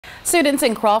Students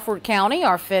in Crawford County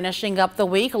are finishing up the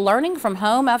week learning from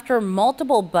home after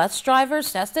multiple bus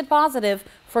drivers tested positive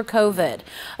for COVID.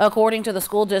 According to the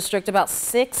school district, about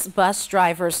 6 bus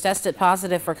drivers tested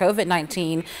positive for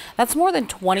COVID-19. That's more than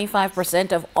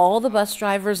 25% of all the bus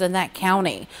drivers in that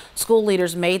county. School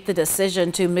leaders made the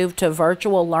decision to move to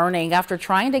virtual learning after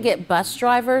trying to get bus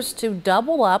drivers to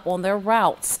double up on their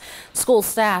routes. School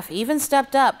staff even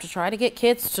stepped up to try to get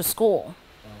kids to school.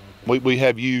 We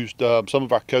have used, some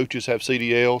of our coaches have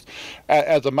CDLs.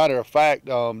 As a matter of fact,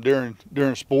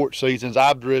 during sports seasons,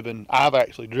 I've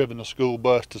actually driven the school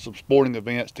bus to some sporting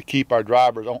events to keep our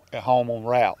drivers at home on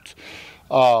routes.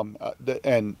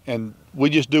 And we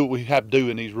just do what we have to do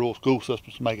in these rural school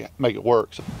systems to make it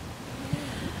work.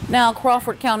 Now,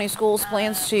 Crawford County Schools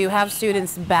plans to have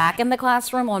students back in the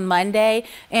classroom on Monday.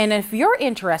 And if you're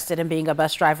interested in being a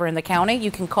bus driver in the county,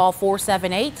 you can call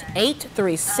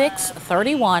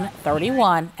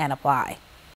 478-836-3131 and apply.